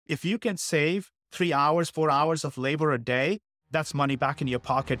if you can save 3 hours, 4 hours of labor a day, that's money back in your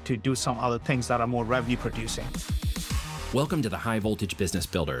pocket to do some other things that are more revenue producing. Welcome to the High Voltage Business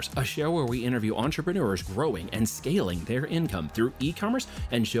Builders, a show where we interview entrepreneurs growing and scaling their income through e-commerce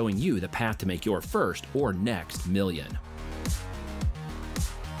and showing you the path to make your first or next million.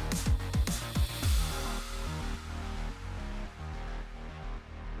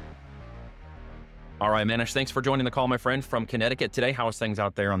 All right, Manish, thanks for joining the call, my friend, from Connecticut today. How is things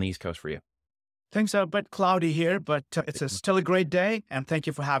out there on the East Coast for you? Things are a bit cloudy here, but it's still a great day. And thank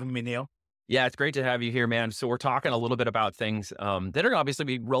you for having me, Neil. Yeah, it's great to have you here, man. So we're talking a little bit about things that are obviously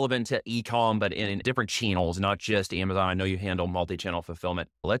be relevant to e-com, but in different channels, not just Amazon. I know you handle multi-channel fulfillment.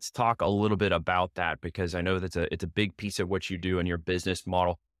 Let's talk a little bit about that because I know it's a big piece of what you do in your business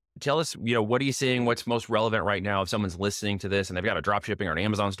model. Tell us, what are you seeing? What's most relevant right now? If someone's listening to this and they've got a drop shipping or an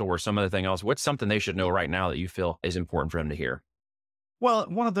Amazon store or some other thing else, what's something they should know right now that you feel is important for them to hear? Well,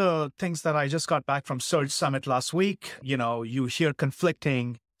 one of the things that I just got back from Surge Summit last week, you hear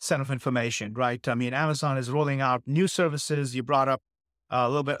conflicting set of information, right? I mean, Amazon is rolling out new services. You brought up a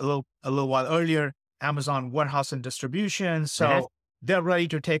little while earlier, Amazon warehouse and distribution. So they're ready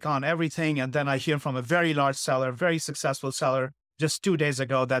to take on everything. And then I hear from a very large seller, very successful seller, just 2 days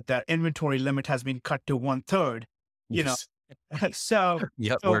ago that their inventory limit has been cut to 1/3. Yes. So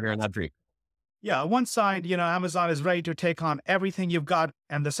we're hearing that dream. Yeah, one side, Amazon is ready to take on everything you've got.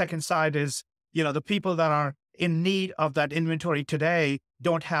 And the second side is, the people that are in need of that inventory today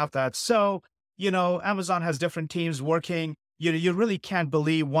don't have that. So, Amazon has different teams working. You really can't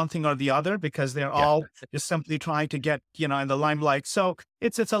believe one thing or the other because they're all just simply trying to get, in the limelight. So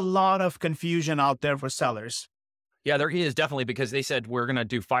it's a lot of confusion out there for sellers. Yeah, there is definitely because they said we're going to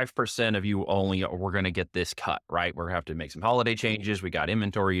do 5% of you only, or we're going to get this cut, right? We're going to have to make some holiday changes. We got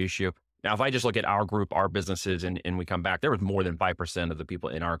inventory issue. Now, if I just look at our group, our businesses, and we come back, there was more than 5% of the people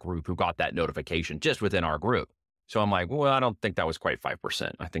in our group who got that notification just within our group. So I'm like, well, I don't think that was quite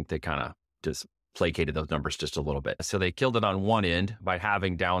 5%. I think they kind of just placated those numbers just a little bit. So they killed it on one end by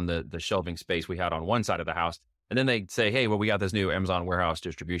having down the shelving space we had on one side of the house. And then they say, hey, well, we got this new Amazon warehouse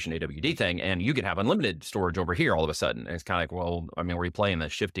distribution AWD thing, and you can have unlimited storage over here all of a sudden. And it's kind of like, well, I mean, are we playing the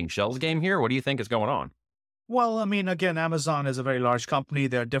shifting shelves game here? What do you think is going on? Well, I mean, again, Amazon is a very large company.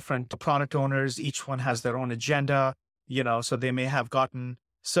 There are different product owners. Each one has their own agenda, so they may have gotten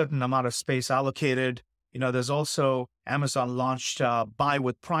certain amount of space allocated. There's also Amazon launched Buy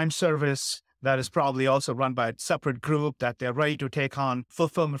with Prime service that is probably also run by a separate group that they're ready to take on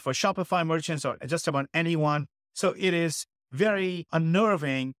fulfillment for Shopify merchants or just about anyone. So it is very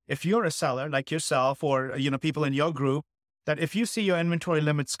unnerving if you're a seller like yourself or, people in your group, that if you see your inventory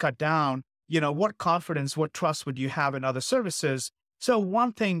limits cut down, what confidence, what trust would you have in other services? So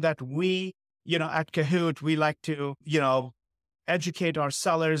one thing that we, at Kahoot, we like to, educate our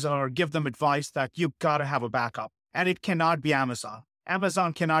sellers or give them advice that you've got to have a backup, and it cannot be Amazon.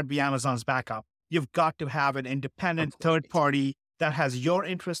 Amazon cannot be Amazon's backup. You've got to have an independent third party that has your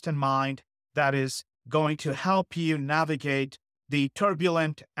interest in mind, that is going to help you navigate the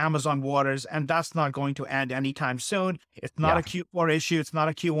turbulent Amazon waters, and that's not going to end anytime soon. It's not a Q4 issue. It's not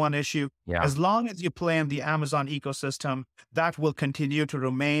a Q1 issue. Yeah. As long as you play in the Amazon ecosystem, that will continue to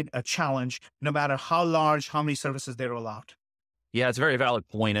remain a challenge, no matter how large, how many services they roll out. Yeah, it's a very valid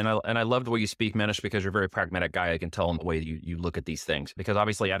point. And I love the way you speak, Manish, because you're a very pragmatic guy. I can tell in the way you look at these things. Because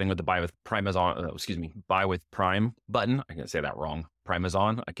obviously adding with the buy with Prime button, I'm going to say that wrong.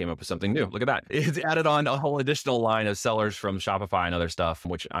 Primazon, I came up with something new. Look at that. It's added on a whole additional line of sellers from Shopify and other stuff,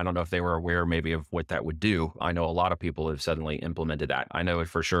 which I don't know if they were aware maybe of what that would do. I know a lot of people have suddenly implemented that. I know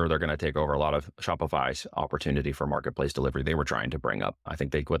for sure they're going to take over a lot of Shopify's opportunity for marketplace delivery they were trying to bring up. I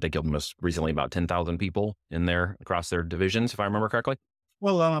think they killed most recently about 10,000 people in there across their divisions, if I remember correctly.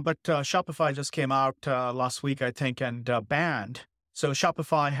 Well, but Shopify just came out last week, I think, and banned. So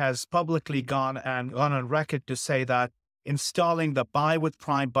Shopify has publicly gone on record to say that installing the Buy with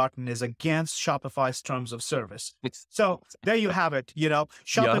Prime button is against Shopify's terms of service. So there you have it.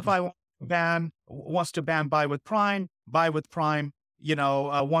 Shopify wants to ban Buy with Prime. Buy with Prime,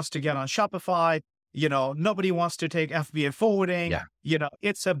 wants to get on Shopify. Nobody wants to take FBA forwarding. Yeah.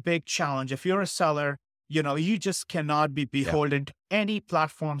 It's a big challenge. If you're a seller, you just cannot be beholden to any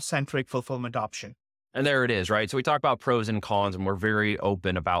platform-centric fulfillment option. And there it is, right? So we talk about pros and cons, and we're very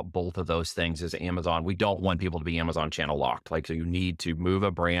open about both of those things as Amazon. We don't want people to be Amazon channel locked. So you need to move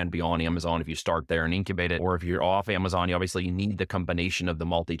a brand beyond Amazon if you start there and incubate it. Or if you're off Amazon, you need the combination of the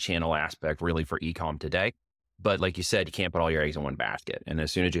multi-channel aspect really for e-com today. But like you said, you can't put all your eggs in one basket. And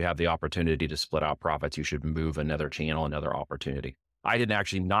as soon as you have the opportunity to split out profits, you should move another channel, another opportunity. I didn't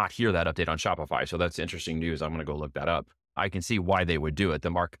actually not hear that update on Shopify. So that's interesting news. I'm going to go look that up. I can see why they would do it. The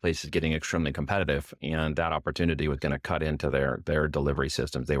marketplace is getting extremely competitive, and that opportunity was going to cut into their delivery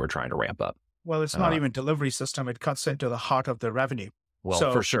systems they were trying to ramp up. Well, it's not even delivery system. It cuts into the heart of the revenue.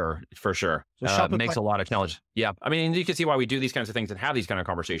 Well, for sure. So Makes Shopify, a lot of challenge. Yeah. I mean, you can see why we do these kinds of things and have these kind of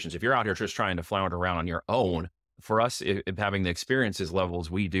conversations. If you're out here just trying to flounder around on your own, for us, if having the experiences levels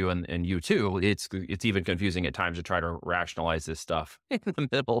we do and you too, it's even confusing at times to try to rationalize this stuff in the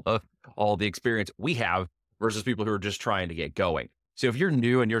middle of all the experience we have versus people who are just trying to get going. So if you're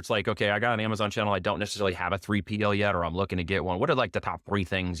new and you're just like, okay, I got an Amazon channel, I don't necessarily have a 3PL yet, or I'm looking to get one. What are like the top 3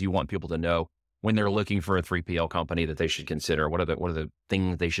 things you want people to know when they're looking for a 3PL company that they should consider? What are the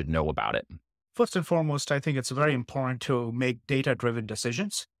things they should know about it? first and foremost, I think it's very important to make data-driven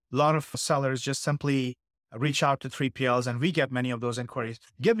decisions. A lot of sellers just simply reach out to 3PLs, and we get many of those inquiries.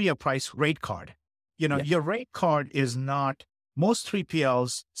 Give me a price rate card. Your rate card is not, most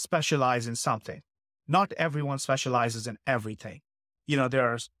 3PLs specialize in something. Not everyone specializes in everything.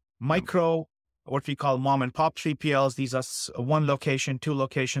 There's micro, what we call mom and pop 3PLs. These are 1 location, 2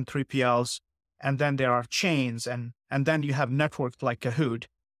 location 3PLs. And then there are chains, and then you have networks like Kahoot.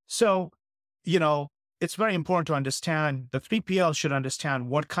 So, it's very important to understand, the 3PL should understand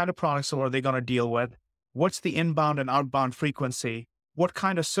what kind of products are they going to deal with, what's the inbound and outbound frequency, what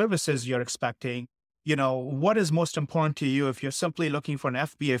kind of services you're expecting, what is most important to you if you're simply looking for an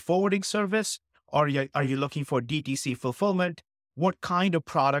FBA forwarding service, or are you looking for DTC fulfillment, what kind of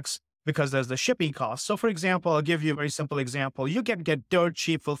products, because there's the shipping cost. So for example, I'll give you a very simple example. You can get dirt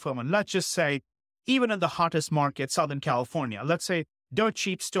cheap fulfillment. Let's just say, even in the hottest market, Southern California, let's say dirt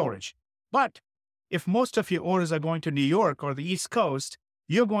cheap storage. But if most of your orders are going to New York or the East Coast,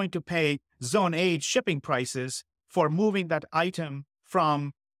 you're going to pay Zone 8 shipping prices for moving that item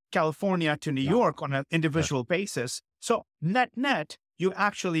from California to New York on an individual basis. So net, you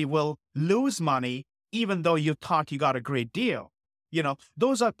actually will lose money, even though you thought you got a great deal.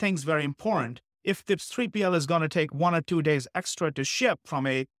 Those are things very important. If this 3PL is going to take 1 or 2 days extra to ship from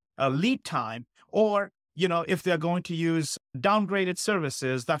a lead time, or, if they're going to use downgraded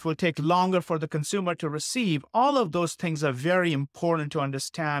services that will take longer for the consumer to receive, all of those things are very important to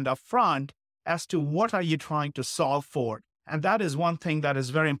understand upfront as to what are you trying to solve for. And that is one thing that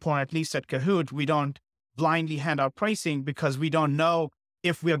is very important, at least at Kahoot. We don't blindly hand out pricing because we don't know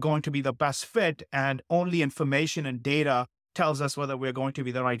if we are going to be the best fit, and only information and data tells us whether we're going to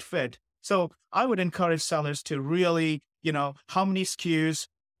be the right fit. So I would encourage sellers to really, how many SKUs,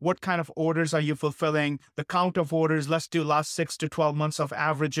 what kind of orders are you fulfilling, the count of orders, let's do last 6 to 12 months of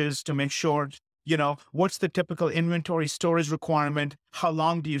averages to make sure, what's the typical inventory storage requirement, how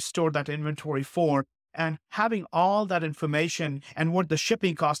long do you store that inventory for, and having all that information and what the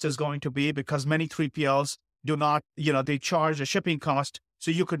shipping cost is going to be, because many 3PLs do not, they charge a shipping cost, so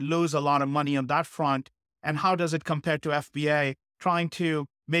you could lose a lot of money on that front. And how does it compare to FBA? Trying to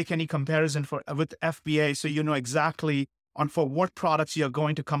make any comparison with FBA so you know exactly for what products you're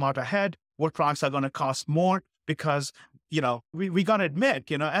going to come out ahead, what products are going to cost more, because, we got to admit,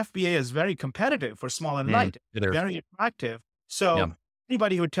 FBA is very competitive for small and light, very attractive. So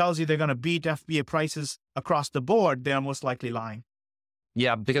anybody who tells you they're going to beat FBA prices across the board, they're most likely lying.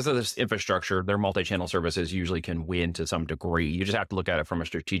 Yeah, because of this infrastructure, their multi-channel services usually can win to some degree. You just have to look at it from a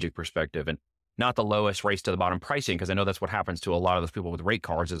strategic perspective and not the lowest race to the bottom pricing, because I know that's what happens to a lot of those people with rate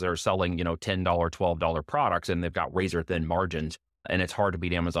cards is they're selling, $10, $12 products, and they've got razor thin margins. And it's hard to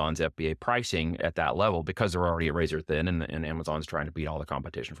beat Amazon's FBA pricing at that level because they're already at razor thin, and Amazon's trying to beat all the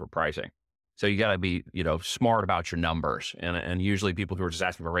competition for pricing. So you got to be, smart about your numbers. And usually people who are just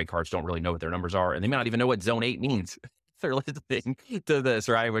asking for rate cards don't really know what their numbers are, and they may not even know what Zone 8 means. They're listening to this,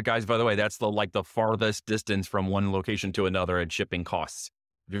 right? But guys, by the way, that's the farthest distance from one location to another and shipping costs.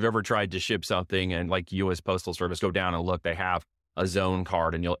 If you've ever tried to ship something and like U.S. Postal Service, go down and look, they have a zone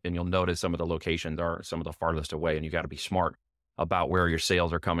card, and you'll notice some of the locations are some of the farthest away, and you got to be smart about where your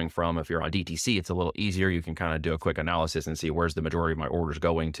sales are coming from. If you're on DTC, it's a little easier. You can kind of do a quick analysis and see where's the majority of my orders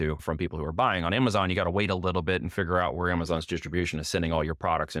going to from people who are buying. On Amazon, you got to wait a little bit and figure out where Amazon's distribution is sending all your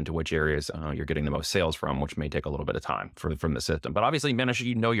products into which areas you're getting the most sales from, which may take a little bit of time from the system. But obviously, Manish,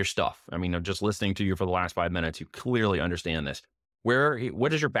 you know your stuff. I mean, just listening to you for the last 5 minutes, you clearly understand this.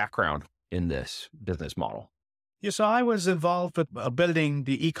 What is your background in this business model? Yeah, so I was involved with building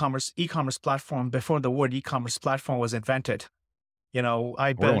the e-commerce platform before the word e-commerce platform was invented.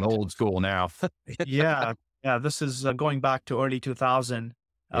 I built. We're on old school now. Yeah. This is going back to early 2000.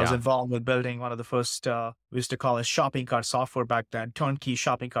 I was involved with building one of the first, we used to call it shopping cart software back then, turnkey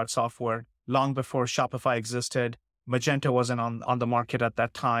shopping cart software, long before Shopify existed. Magento wasn't on the market at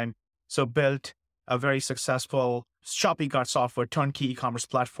that time. So built a very successful shopping cart software, turnkey e-commerce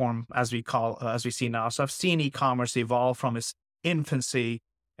platform, as we see now. So I've seen e-commerce evolve from its infancy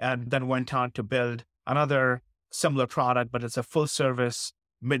and then went on to build another similar product, but it's a full service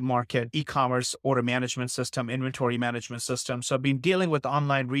mid-market e-commerce order management system, inventory management system. So I've been dealing with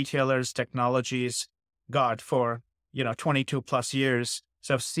online retailers, technologies, for 22 plus years.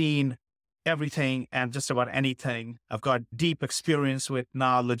 So I've seen everything and just about anything. I've got deep experience with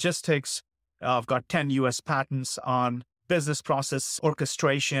now logistics. I've got 10 US patents on business process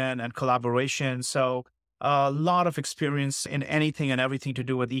orchestration and collaboration. So a lot of experience in anything and everything to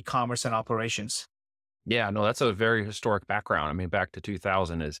do with e-commerce and operations. Yeah, no, that's a very historic background. I mean, back to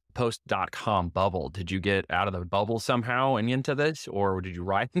 2000 is post.com bubble. Did you get out of the bubble somehow and into this, or did you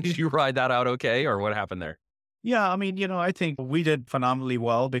ride, did you ride that out okay, or what happened there? Yeah, I mean, I think we did phenomenally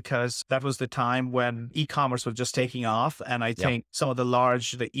well because that was the time when e-commerce was just taking off. And I Yep. think some of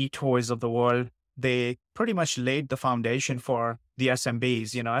the e-toys of the world, they pretty much laid the foundation for the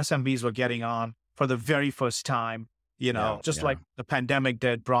SMBs. SMBs were getting on for the very first time, Yeah. just Yeah. like the pandemic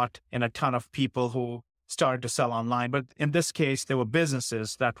did, brought in a ton of people who started to sell online. But in this case, there were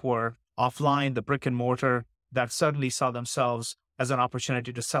businesses that were offline, the brick and mortar, that suddenly saw themselves as an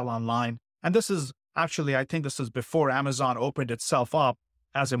opportunity to sell online. And this is actually, I think this is before Amazon opened itself up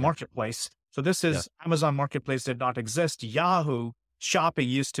as a Yeah. marketplace. So this Yeah. is Amazon Marketplace did not exist. Yahoo Shopping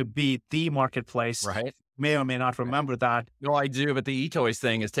used to be the marketplace. Right. May or may not remember that. No, I do, but the e-toys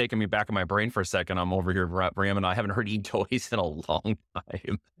thing is taking me back in my brain for a second. I'm over here ramming. I haven't heard e-toys in a long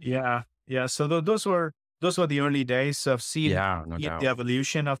time. Yeah. Yeah. So those were the early days of seeing Yeah, no the doubt.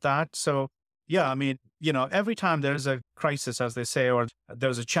 evolution of that. So yeah, I mean, every time there's a crisis, as they say, or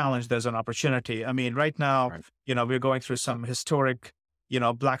there's a challenge, there's an opportunity. I mean, right now, Right. we're going through some historic,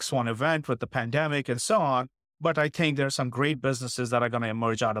 black swan event with the pandemic and so on. But I think there's some great businesses that are going to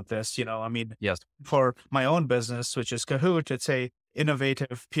emerge out of this. I mean, Yes. for my own business, which is Kahoot, it's a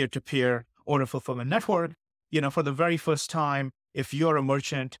innovative peer-to-peer order fulfillment network. For the very first time, if you're a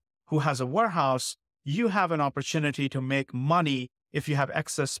merchant who has a warehouse, you have an opportunity to make money if you have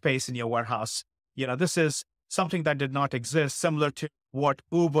excess space in your warehouse. This is something that did not exist, similar to what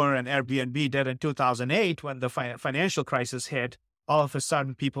Uber and Airbnb did in 2008 when the financial crisis hit. All of a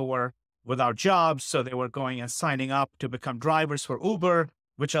sudden, people were without jobs, so they were going and signing up to become drivers for Uber,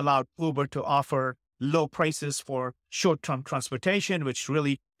 which allowed Uber to offer low prices for short-term transportation, which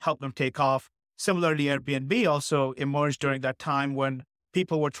really helped them take off. Similarly, Airbnb also emerged during that time when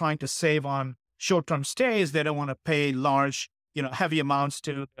people were trying to save on short-term stays. They don't want to pay large, heavy amounts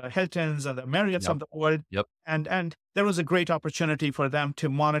to the Hiltons and the Marriotts Yep. of the world. Yep. And there was a great opportunity for them to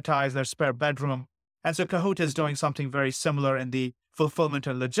monetize their spare bedroom. And so Kahoot is doing something very similar in the fulfillment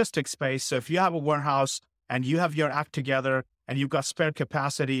and logistics space. So if you have a warehouse and you have your act together and you've got spare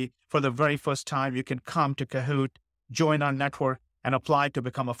capacity for the very first time, you can come to Kahoot, join our network, and apply to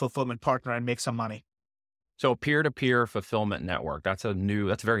become a fulfillment partner and make some money. So peer-to-peer fulfillment network. That's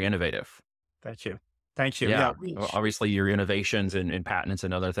very innovative. Thank you. Thank you. Yeah. Yeah. Well, obviously, your innovations and patents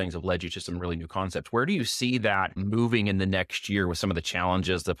and other things have led you to some really new concepts. Where do you see that moving in the next year with some of the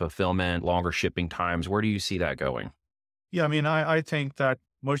challenges, the fulfillment, longer shipping times? Where do you see that going? Yeah, I mean, I think that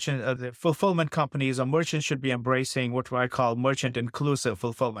the fulfillment companies or merchants should be embracing what I call merchant inclusive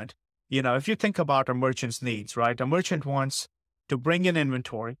fulfillment. If you think about a merchant's needs, right? A merchant wants to bring in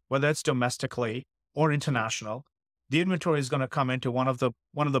inventory, whether it's domestically or international. The inventory is going to come into one of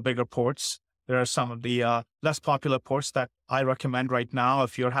the bigger ports. There are some of the less popular ports that I recommend right now.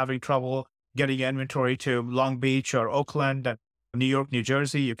 If you're having trouble getting inventory to Long Beach or Oakland and New York, New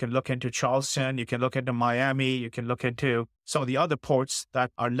Jersey, you can look into Charleston, you can look into Miami, you can look into some of the other ports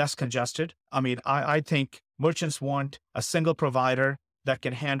that are less congested. I mean, I think merchants want a single provider that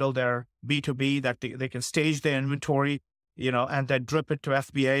can handle their B2B, that they can stage their inventory, and then drip it to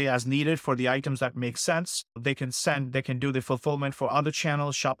FBA as needed for the items that make sense. They can do the fulfillment for other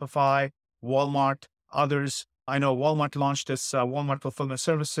channels, Shopify, Walmart, others. I know Walmart launched this Walmart Fulfillment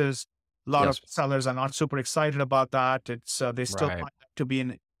Services. A lot Yes. of sellers are not super excited about that. It's they still Right. find that to be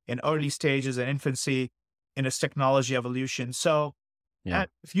in early stages and infancy in its technology evolution. So Yeah.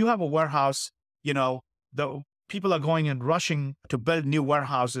 if you have a warehouse, the people are going and rushing to build new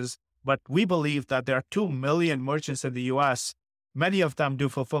warehouses. But we believe that there are 2 million merchants in the US. Many of them do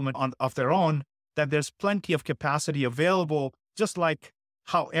fulfillment of their own, that there's plenty of capacity available, just like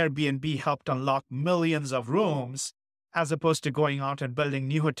how Airbnb helped unlock millions of rooms, as opposed to going out and building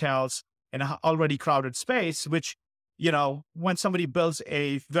new hotels in an already crowded space, which, when somebody builds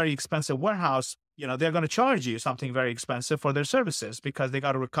a very expensive warehouse, they're going to charge you something very expensive for their services because they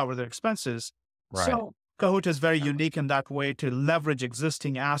got to recover their expenses. Right. So Kahoot is very unique in that way to leverage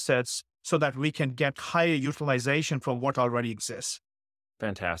existing assets so that we can get higher utilization from what already exists.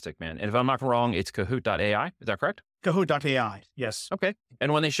 Fantastic, man. And if I'm not wrong, it's cahoot.ai. Is that correct? Cahoot.ai. Yes. Okay.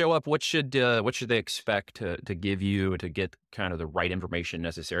 And when they show up, what should they expect to give you to get kind of the right information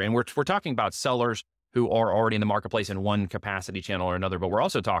necessary? And we're talking about sellers who are already in the marketplace in one capacity channel or another, but we're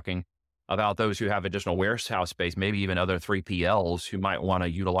also talking about those who have additional warehouse space, maybe even other 3PLs who might want to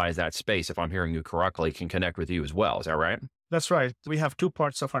utilize that space. If I'm hearing you correctly, can connect with you as well. Is that right? That's right. We have two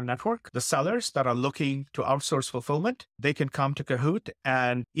parts of our network. The sellers that are looking to outsource fulfillment, they can come to Kahoot.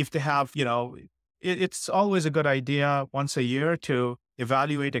 And if they have, it's always a good idea once a year to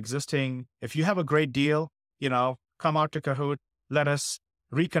evaluate existing. If you have a great deal, come out to Kahoot, let us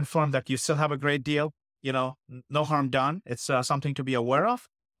reconfirm that you still have a great deal, no harm done. It's something to be aware of.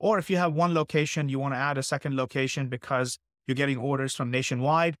 Or if you have one location, you want to add a second location because you're getting orders from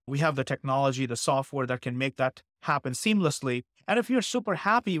nationwide. We have the technology, the software that can make that happen seamlessly. And if you're super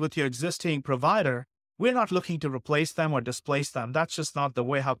happy with your existing provider, we're not looking to replace them or displace them. That's just not the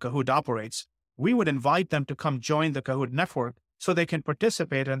way how Kahoot operates. We would invite them to come join the Kahoot network so they can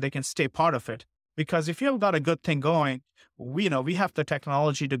participate and they can stay part of it. Because if you've got a good thing going, we have the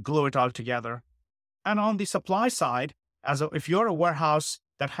technology to glue it all together. And on the supply side, if you're a warehouse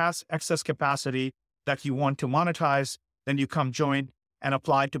that has excess capacity that you want to monetize, then you come join and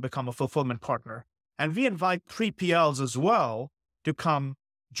apply to become a fulfillment partner. And we invite 3PLs as well to come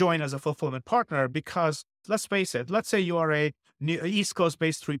join as a fulfillment partner because let's face it, let's say you are a East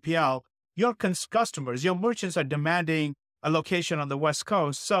Coast-based 3PL, your customers, your merchants are demanding a location on the West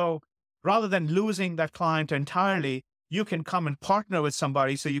Coast. So rather than losing that client entirely, you can come and partner with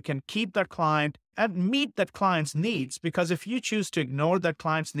somebody so you can keep that client and meet that client's needs. Because if you choose to ignore that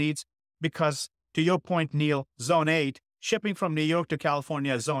client's needs, because to your point, Neil, Zone 8, shipping from New York to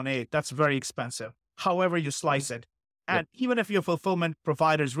California, Zone 8, that's very expensive, however you slice it. And even if your fulfillment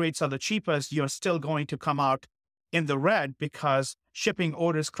provider's rates are the cheapest, you're still going to come out in the red because shipping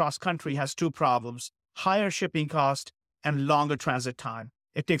orders cross-country has two problems: higher shipping cost and longer transit time.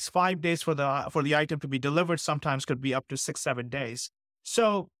 It takes 5 days for the item to be delivered, sometimes could be up to 6-7 days.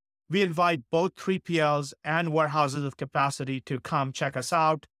 So we invite both 3PLs and warehouses of capacity to come check us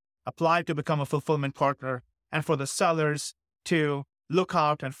out, apply to become a fulfillment partner, and for the sellers to look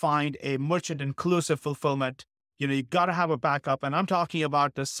out and find a merchant-inclusive fulfillment. You got to have a backup. And I'm talking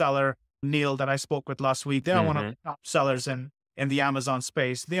about the seller, Neil, that I spoke with last week. They are one of the top sellers in the Amazon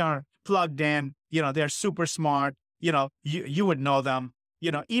space. They are plugged in. They're super smart. You would know them.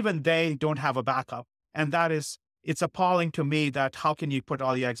 Even they don't have a backup. And it's appalling to me that how can you put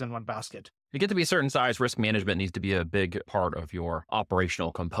all your eggs in one basket? You get to be a certain size, risk management needs to be a big part of your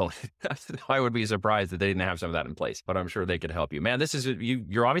operational component. I would be surprised that they didn't have some of that in place, but I'm sure they could help you. Man,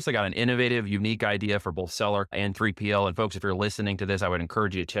 you're obviously got an innovative, unique idea for both seller and 3PL. And folks, if you're listening to this, I would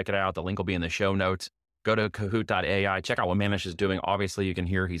encourage you to check it out. The link will be in the show notes. Go to cahoot.ai, check out what Manish is doing. Obviously, you can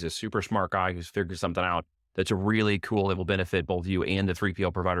hear he's a super smart guy who's figured something out that's really cool. It will benefit both you and the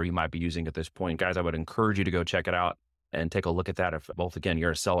 3PL provider you might be using at this point. Guys, I would encourage you to go check it out and take a look at that if both, again,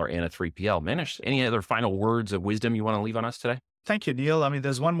 you're a seller and a 3PL. Manish, any other final words of wisdom you want to leave on us today? Thank you, Neil. I mean,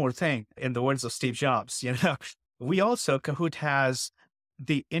 there's one more thing in the words of Steve Jobs. Kahoot has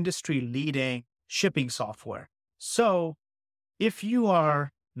the industry-leading shipping software. So if you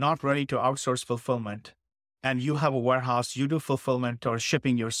are not ready to outsource fulfillment and you have a warehouse, you do fulfillment or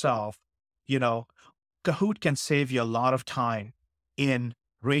shipping yourself, Kahoot can save you a lot of time in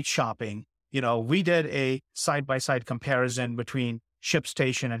rate shopping. We did a side-by-side comparison between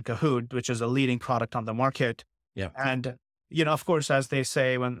ShipStation and Kahoot, which is a leading product on the market. Yeah. And, of course, as they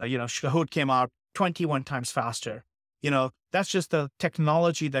say, when, Kahoot came out 21 times faster, that's just the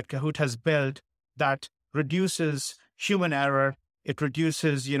technology that Kahoot has built that reduces human error. It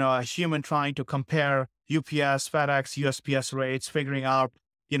reduces, a human trying to compare UPS, FedEx, USPS rates, figuring out,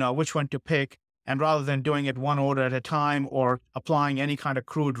 which one to pick. And rather than doing it one order at a time or applying any kind of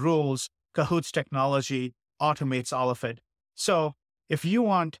crude rules, Kahoot's technology automates all of it. So if you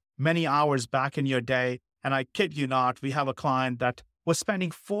want many hours back in your day, and I kid you not, we have a client that was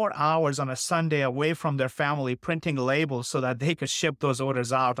spending 4 hours on a Sunday away from their family printing labels so that they could ship those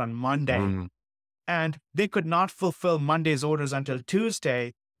orders out on Monday. And they could not fulfill Monday's orders until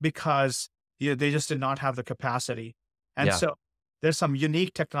Tuesday because they just did not have the capacity. And so there's some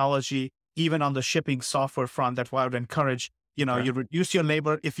unique technology even on the shipping software front that I would encourage. You reduce your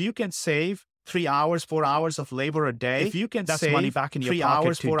labor. If you can save 3 hours, 4 hours of labor a day, if you can save money back in your 3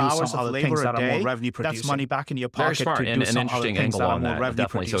 hours, 4 hours of labor a day, that's money back in your pocket. Very smart to and do an interesting angle on that.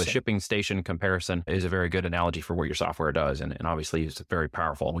 Definitely. So a producing. shipping station comparison is a very good analogy for what your software does. And obviously it's very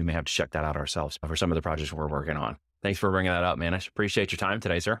powerful. We may have to check that out ourselves for some of the projects we're working on. Thanks for bringing that up, man. I appreciate your time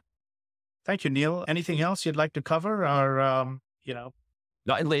today, sir. Thank you, Neil. Anything else you'd like to cover or, No,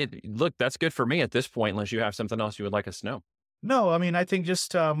 look, that's good for me at this point, unless you have something else you would like us to know. No, I mean, I think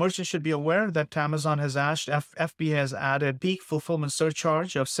just merchants should be aware that Amazon has FBA has added peak fulfillment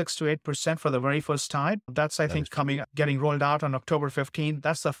surcharge of 6 to 8% for the very first time. That's, I think, getting rolled out on October 15th.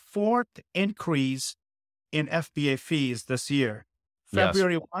 That's the fourth increase in FBA fees this year.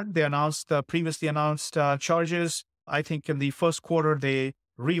 February 1, they announced the previously announced charges. I think in the first quarter, they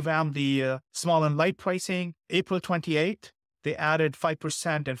revamped the small and light pricing. April 28th, they added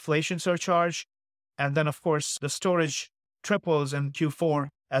 5% inflation surcharge. And then, of course, the storage triples in Q4,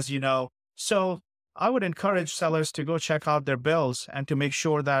 as you know. So I would encourage sellers to go check out their bills and to make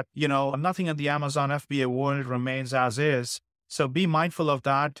sure that, nothing in the Amazon FBA world remains as is. So be mindful of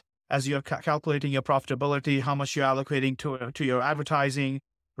that as you're calculating your profitability, how much you're allocating to your advertising,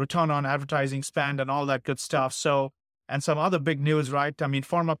 return on advertising spend, and all that good stuff. So, and some other big news, right? I mean,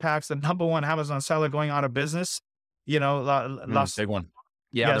 PharmaPack's the number one Amazon seller going out of business. Last big one.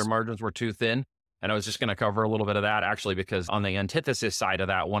 Yeah, yes. Their margins were too thin. And I was just going to cover a little bit of that actually, because on the antithesis side of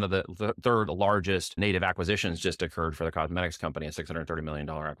that, one of the third largest native acquisitions just occurred for the cosmetics company, a $630 million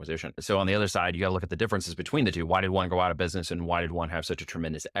acquisition. So on the other side, you got to look at the differences between the two. Why did one go out of business and why did one have such a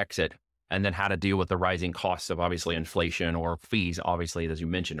tremendous exit? And then how to deal with the rising costs of obviously inflation or fees, obviously, as you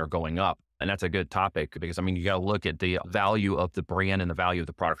mentioned, are going up. And that's a good topic because, I mean, you got to look at the value of the brand and the value of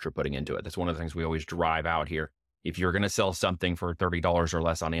the product you're putting into it. That's one of the things we always drive out here. If you're going to sell something for $30 or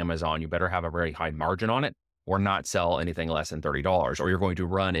less on Amazon, you better have a very high margin on it or not sell anything less than $30, or you're going to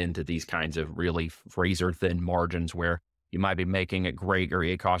run into these kinds of really razor thin margins where you might be making it great or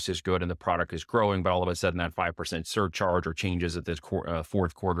your cost is good and the product is growing, but all of a sudden that 5% surcharge or changes at this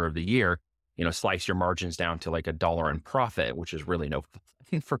fourth quarter of the year, slice your margins down to like $1 in profit, which is really no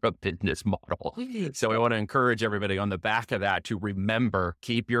for a business model. So I want to encourage everybody on the back of that to remember,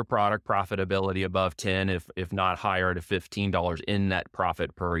 keep your product profitability above 10, if not higher to $15 in net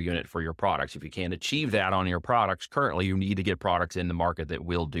profit per unit for your products. If you can't achieve that on your products currently, you need to get products in the market that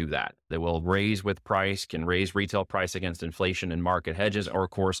will do that. That will raise with price, can raise retail price against inflation and market hedges, or of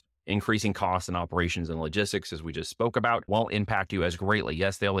course, increasing costs and operations and logistics, as we just spoke about, won't impact you as greatly.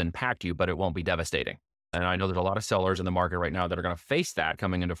 Yes, they'll impact you, but it won't be devastating. And I know there's a lot of sellers in the market right now that are going to face that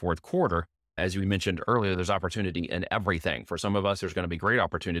coming into fourth quarter. As we mentioned earlier, there's opportunity in everything. For some of us, there's going to be great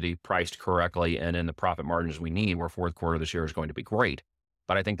opportunity priced correctly and in the profit margins we need, where fourth quarter this year is going to be great.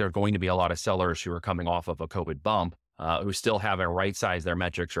 But I think there are going to be a lot of sellers who are coming off of a COVID bump, who still haven't right-sized their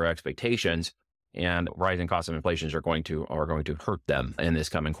metrics or expectations. And rising costs of inflation are going to hurt them in this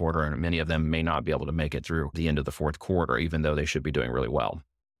coming quarter. And many of them may not be able to make it through the end of the fourth quarter, even though they should be doing really well.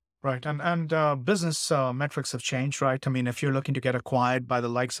 Right. And business metrics have changed, right? I mean, if you're looking to get acquired by the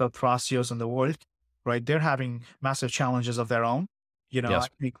likes of Thrasios in the world, right, they're having massive challenges of their own. Yes. I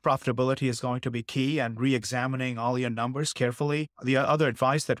think profitability is going to be key, and re-examining all your numbers carefully. The other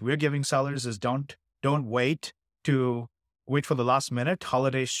advice that we're giving sellers is don't wait for the last minute.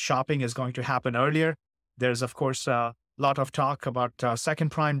 Holiday shopping is going to happen earlier. There's, of course, a lot of talk about second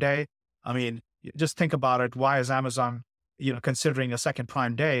Prime Day. I mean, just think about it. Why is Amazon considering a second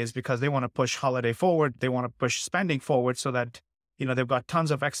Prime Day? Is because they want to push holiday forward. They want to push spending forward so that, they've got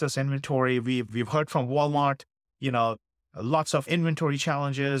tons of excess inventory. We've heard from Walmart, lots of inventory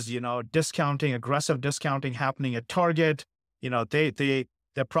challenges, discounting, aggressive discounting happening at Target.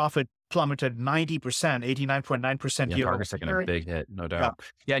 Their profit plummeted 90%, 89.9% year. Target's taking a big hit, no doubt.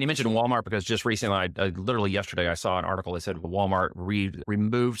 Yeah, and you mentioned Walmart because just recently, I literally yesterday, I saw an article that said Walmart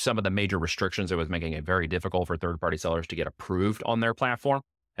removed some of the major restrictions that was making it very difficult for third-party sellers to get approved on their platform.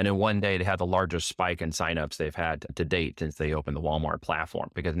 And in one day, they had the largest spike in signups they've had to date since they opened the Walmart platform,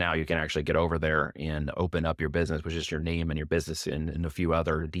 because now you can actually get over there and open up your business, which is your name and your business and a few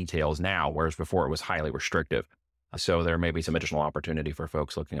other details now, whereas before it was highly restrictive. So there may be some additional opportunity for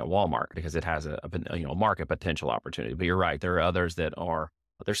folks looking at Walmart because it has a market potential opportunity. But you're right, there are others that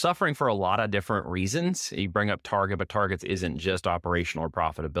they're suffering for a lot of different reasons. You bring up Target, but Target isn't just operational or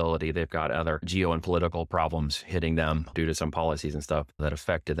profitability. They've got other geo and political problems hitting them due to some policies and stuff that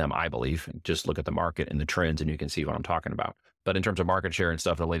affected them, I believe. Just look at the market and the trends and you can see what I'm talking about. But in terms of market share and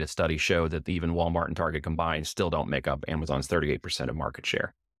stuff, the latest studies show that even Walmart and Target combined still don't make up Amazon's 38% of market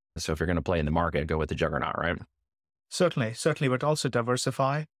share. So if you're going to play in the market, go with the juggernaut, right? Certainly, but also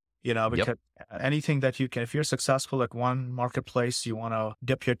diversify, because anything that you can, if you're successful at one marketplace, you want to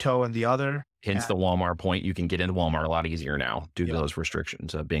dip your toe in the other. Hence the Walmart point. You can get into Walmart a lot easier now due to those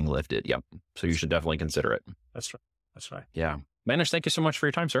restrictions being lifted. Yep. So you should definitely consider it. That's right. Yeah. Manish, thank you so much for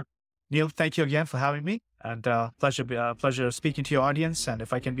your time, sir. Neil, thank you again for having me, and pleasure speaking to your audience. And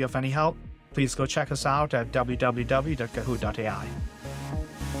if I can be of any help, please go check us out at www.cahoot.ai.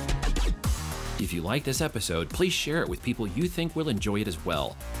 If you like this episode, please share it with people you think will enjoy it as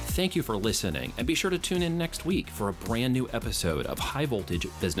well. Thank you for listening, and be sure to tune in next week for a brand new episode of High Voltage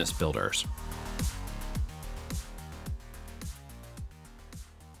Business Builders.